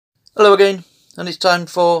Hello again, and it's time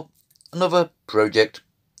for another project.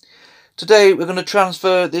 Today we're going to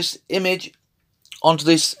transfer this image onto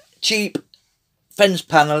this cheap fence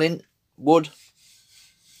panelling wood.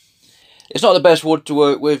 It's not the best wood to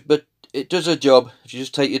work with, but it does a job if you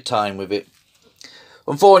just take your time with it.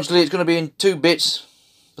 Unfortunately, it's going to be in two bits,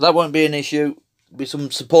 but that won't be an issue. There'll be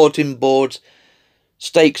some supporting boards,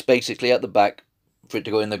 stakes basically at the back for it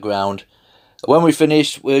to go in the ground. When we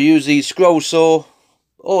finish, we'll use the scroll saw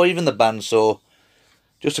or even the bandsaw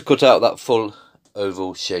just to cut out that full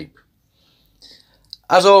oval shape.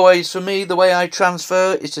 As always, for me, the way I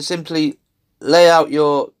transfer is to simply lay out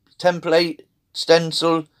your template,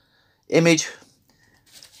 stencil, image,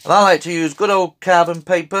 and I like to use good old carbon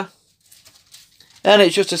paper, and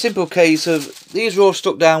it's just a simple case of these are all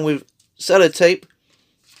stuck down with sellotape,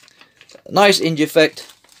 nice hinge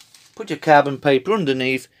effect. Put your carbon paper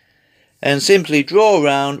underneath and simply draw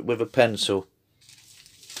around with a pencil.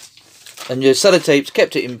 And your sellotape's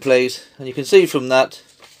kept it in place, and you can see from that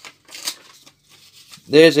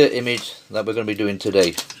there's an image that we're going to be doing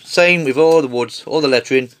today. Same with all the woods, all the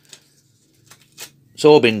lettering. It's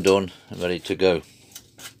all been done and ready to go.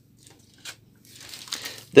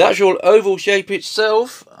 The actual oval shape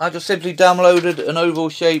itself, I just simply downloaded an oval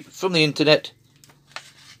shape from the internet.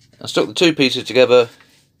 I stuck the two pieces together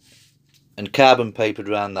and carbon papered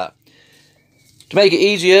around that. To make it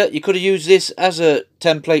easier, you could have used this as a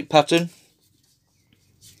template pattern.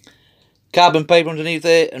 Carbon paper underneath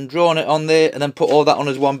there and drawn it on there and then put all that on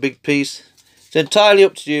as one big piece. It's entirely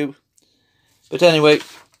up to you. But anyway,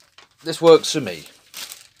 this works for me.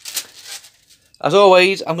 As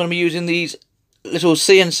always, I'm going to be using these little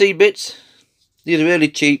CNC bits. These are really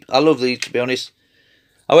cheap. I love these, to be honest.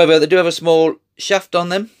 However, they do have a small shaft on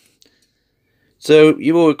them. So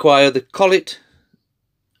you will require the collet.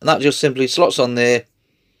 And that just simply slots on there.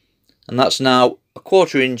 And that's now a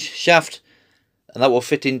 1/4 inch shaft. And that will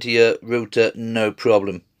fit into your router, no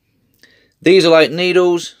problem. These are like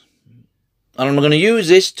needles. And I'm going to use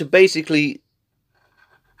this to basically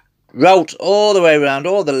route all the way around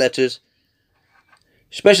all the letters.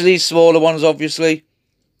 Especially these smaller ones, obviously.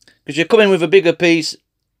 Because you're coming with a bigger piece,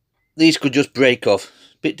 these could just break off.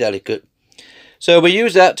 Bit delicate. So we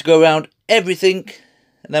use that to go around everything.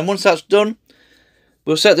 And then once that's done,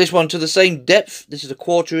 we'll set this one to the same depth. This is a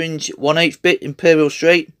 1/4 inch 1/8 bit imperial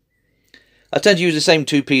straight. I tend to use the same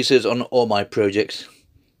two pieces on all my projects.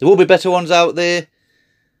 There will be better ones out there,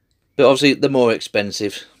 but obviously they're more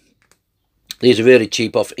expensive. These are really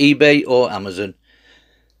cheap off eBay or Amazon.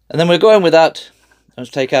 And then we're going with that. Let's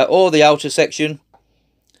take out all the outer section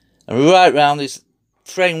and right round this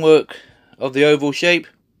framework of the oval shape.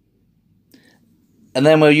 And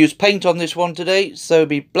then we'll use paint on this one today. So it'll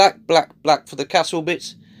be black, black, black for the castle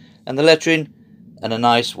bits and the lettering and a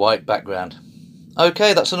nice white background.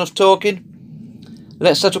 Okay, that's enough talking.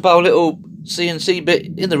 Let's set up our little CNC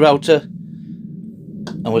bit in the router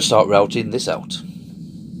and we'll start routing this out.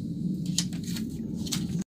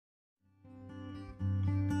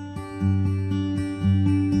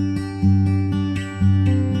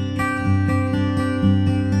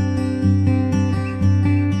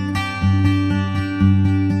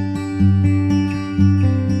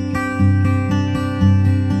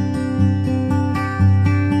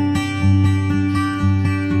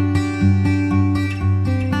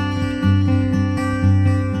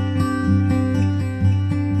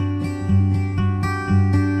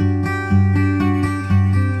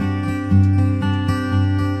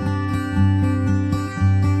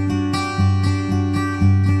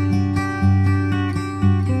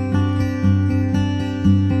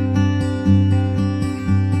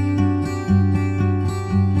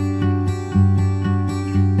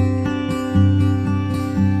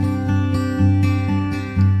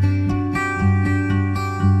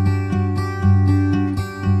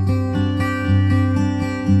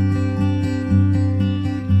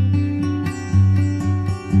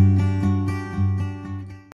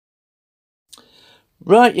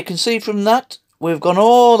 Right, you can see from that, we've gone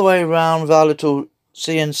all the way around with our little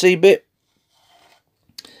CNC bit.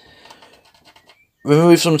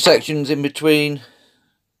 Remove some sections in between,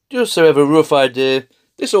 just so we have a rough idea.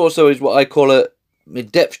 This also is what I call my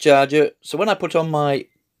depth charger. So when I put on my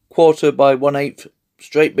 1/4 by 1/8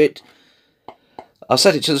 straight bit, I'll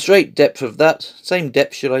set it to the straight depth of that, same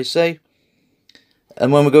depth should I say.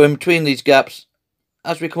 And when we go in between these gaps,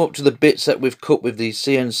 as we come up to the bits that we've cut with the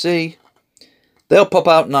CNC, they'll pop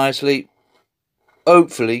out nicely,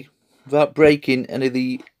 hopefully, without breaking any of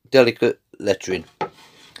the delicate lettering.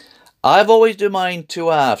 I've always done mine 2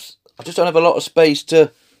 halves. I just don't have a lot of space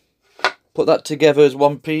to put that together as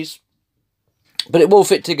one piece. But it will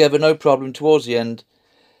fit together, no problem, towards the end.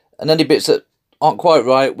 and any bits that aren't quite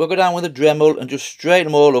right, we'll go down with a Dremel and just straighten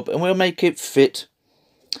them all up, and we'll make it fit.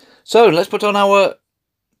 So let's put on our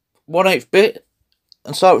 1/8 bit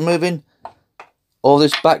and start removing all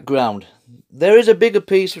this background. There is a bigger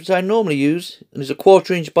piece which I normally use, and it's a 1/4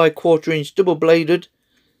 inch by 1/4 inch double bladed.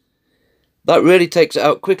 That really takes it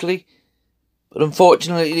out quickly, but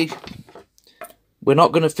unfortunately we're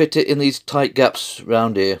not going to fit it in these tight gaps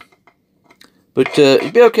around here. But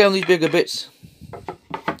it'll be okay on these bigger bits.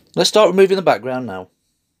 Let's start removing the background now.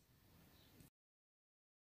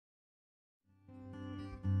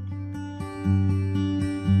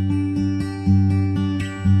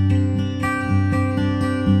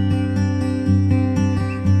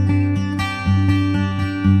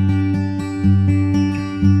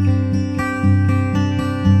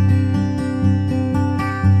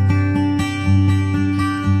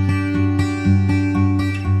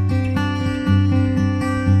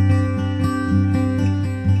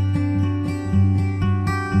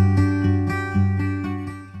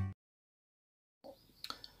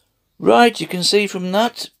 Right, you can see from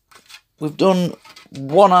that we've done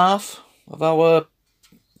 1/2 of our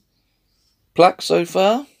plaque so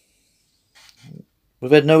far.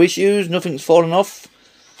 We've had no issues, nothing's fallen off.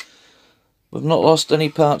 We've not lost any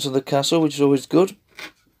parts of the castle, which is always good.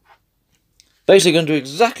 Basically going to do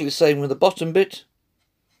exactly the same with the bottom bit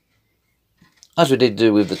as we did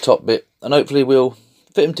do with the top bit, and hopefully we'll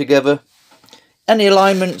fit them together. Any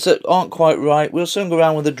alignments that aren't quite right, we'll soon go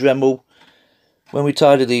around with a Dremel when we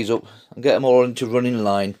tidy these up and get them all into running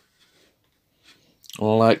line,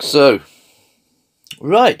 like so.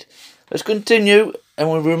 Right, let's continue, and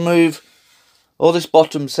we'll remove all this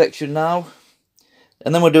bottom section now,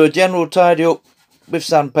 and then we'll do a general tidy up with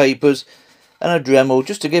sandpapers and a Dremel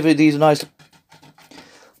just to give it these nice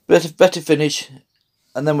better finish,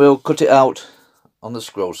 and then we'll cut it out on the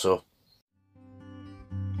scroll saw.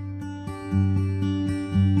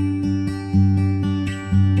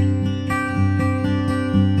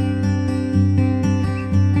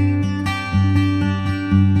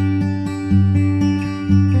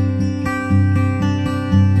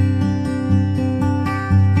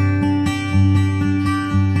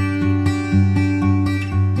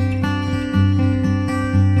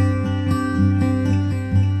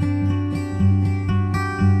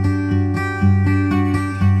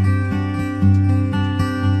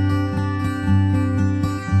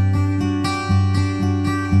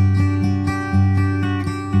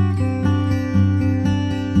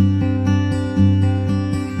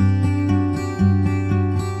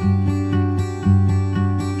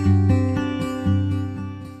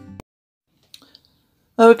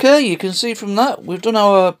 Okay, you can see from that we've done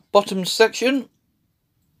our bottom section.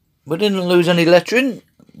 We didn't lose any lettering,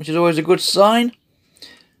 which is always a good sign.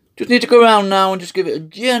 Just need to go around now and just give it a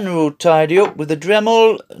general tidy up with a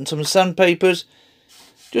Dremel and some sandpapers.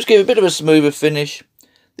 Just give it a bit of a smoother finish.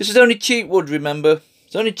 This is only cheap wood, remember.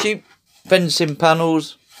 It's only cheap fencing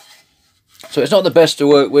panels, so it's not the best to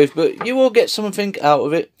work with, but you will get something out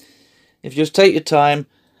of it if you just take your time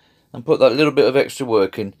and put that little bit of extra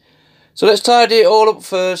work in. So let's tidy it all up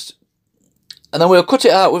first, and then we'll cut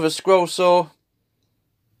it out with a scroll saw,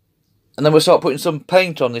 and then we'll start putting some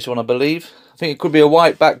paint on this one, I believe. I think it could be a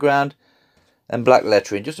white background and black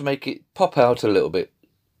lettering, just to make it pop out a little bit.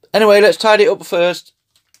 Anyway, let's tidy it up first,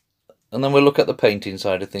 and then we'll look at the painting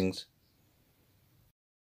side of things.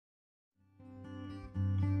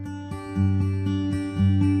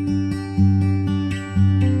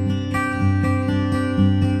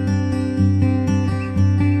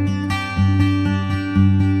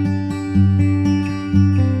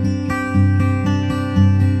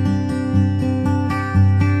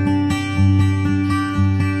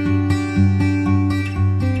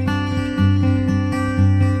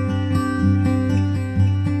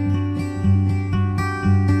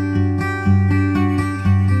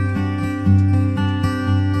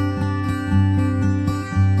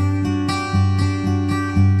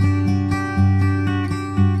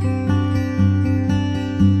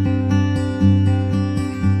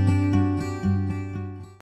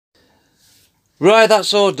 Right,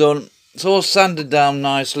 that's all done. It's all sanded down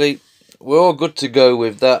nicely. We're all good to go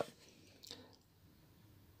with that.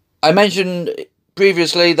 I mentioned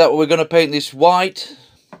previously that we're going to paint this white,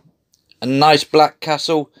 a nice black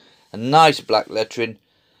castle, a nice black lettering.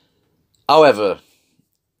 However,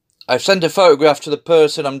 I've sent a photograph to the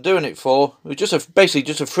person I'm doing it for, who's basically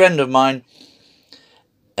just a friend of mine,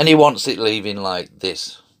 and he wants it leaving like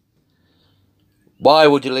this. Why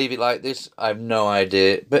would you leave it like this? I have no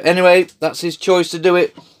idea. But anyway, that's his choice to do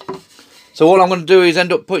it. So all I'm going to do is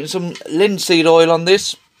end up putting some linseed oil on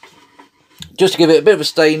this, just to give it a bit of a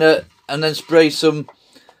stainer, and then spray some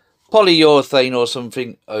polyurethane or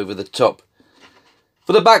something over the top.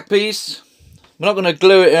 For the back piece, we're not going to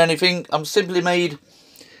glue it or anything. I'm simply made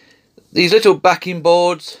these little backing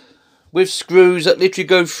boards with screws that literally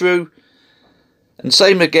go through, and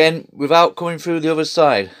same again without coming through the other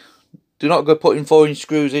side. Do not go putting 4-inch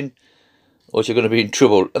screws in, or you're going to be in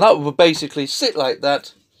trouble. And that will basically sit like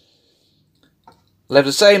that. I'll have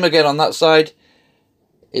the same again on that side.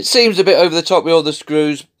 It seems a bit over the top with all the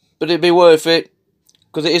screws, but it'd be worth it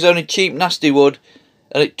because it is only cheap, nasty wood,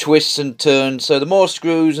 and it twists and turns. So the more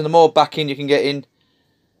screws and the more backing you can get in,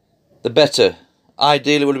 the better.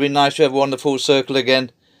 Ideally, it would have been nice to have one the full circle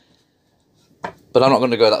again, but I'm not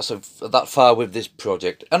going to go that far with this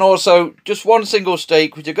project. And also, just one single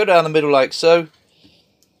stake, which you go down the middle like so.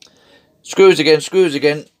 Screws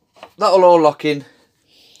again, that'll all lock in.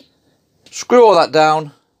 Screw all that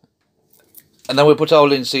down, and then we'll put our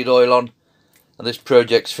linseed oil on, and this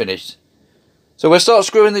project's finished. So we'll start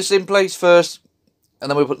screwing this in place first, and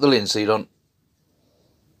then we'll put the linseed on.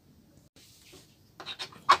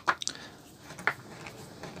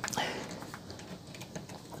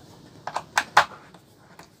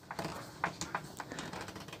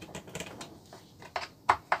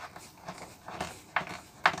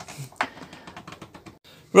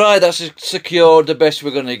 Right, that's secured the best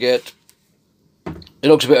we're going to get. It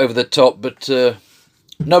looks a bit over the top, but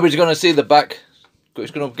nobody's going to see the back.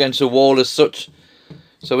 It's going up against a wall as such,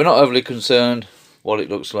 so we're not overly concerned what it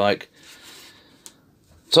looks like.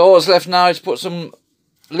 So all that's left now is put some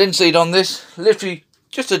linseed on this, literally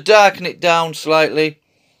just to darken it down slightly.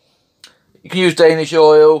 You can use Danish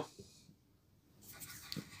oil,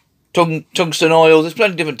 tungsten oil, there's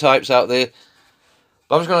plenty of different types out there.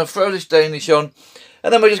 But I'm just going to throw this Danish on,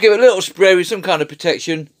 and then we'll just give it a little spray with some kind of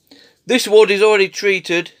protection. This wood is already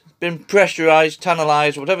treated, been pressurised,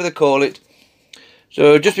 tannalised, whatever they call it.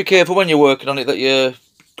 So just be careful when you're working on it that you've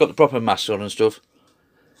got the proper mask on and stuff.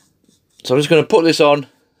 So I'm just going to put this on,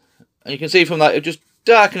 and you can see from that, it'll just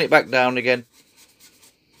darken it back down again.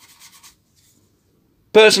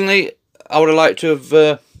 Personally, I would have liked to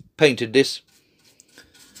have painted this,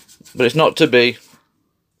 but it's not to be.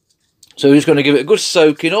 So we're just going to give it a good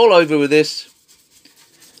soaking all over with this.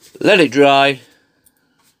 Let it dry.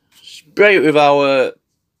 Spray it with our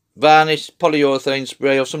varnish, polyurethane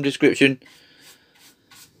spray of some description.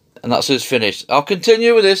 And that's us finished. I'll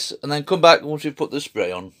continue with this and then come back once we put the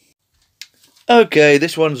spray on. Okay,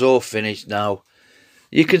 this one's all finished now.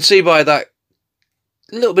 You can see by that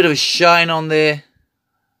little bit of a shine on there.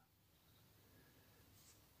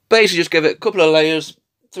 Basically just give it a couple of layers,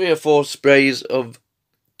 3 or 4 sprays of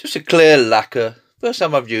just a clear lacquer. First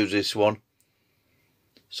time I've used this one.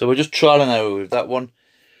 So we're just trialing and error with that one.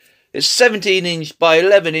 It's 17 inch by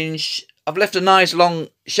 11 inch. I've left a nice long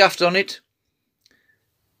shaft on it,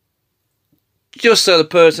 just so the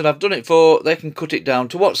person I've done it for, they can cut it down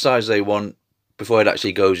to what size they want before it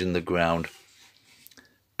actually goes in the ground.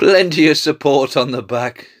 Plenty of support on the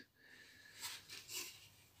back.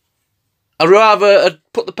 I'd rather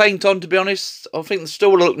put the paint on, to be honest. I think the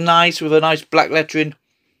still will look nice with a nice black lettering,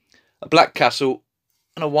 a black castle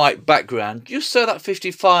and a white background, just so that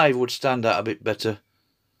 55 would stand out a bit better.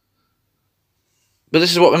 But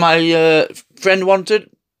this is what my friend wanted,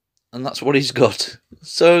 and that's what he's got.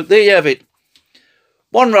 So there you have it.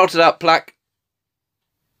 One routed out plaque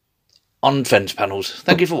on fence panels.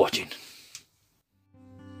 Thank you for watching.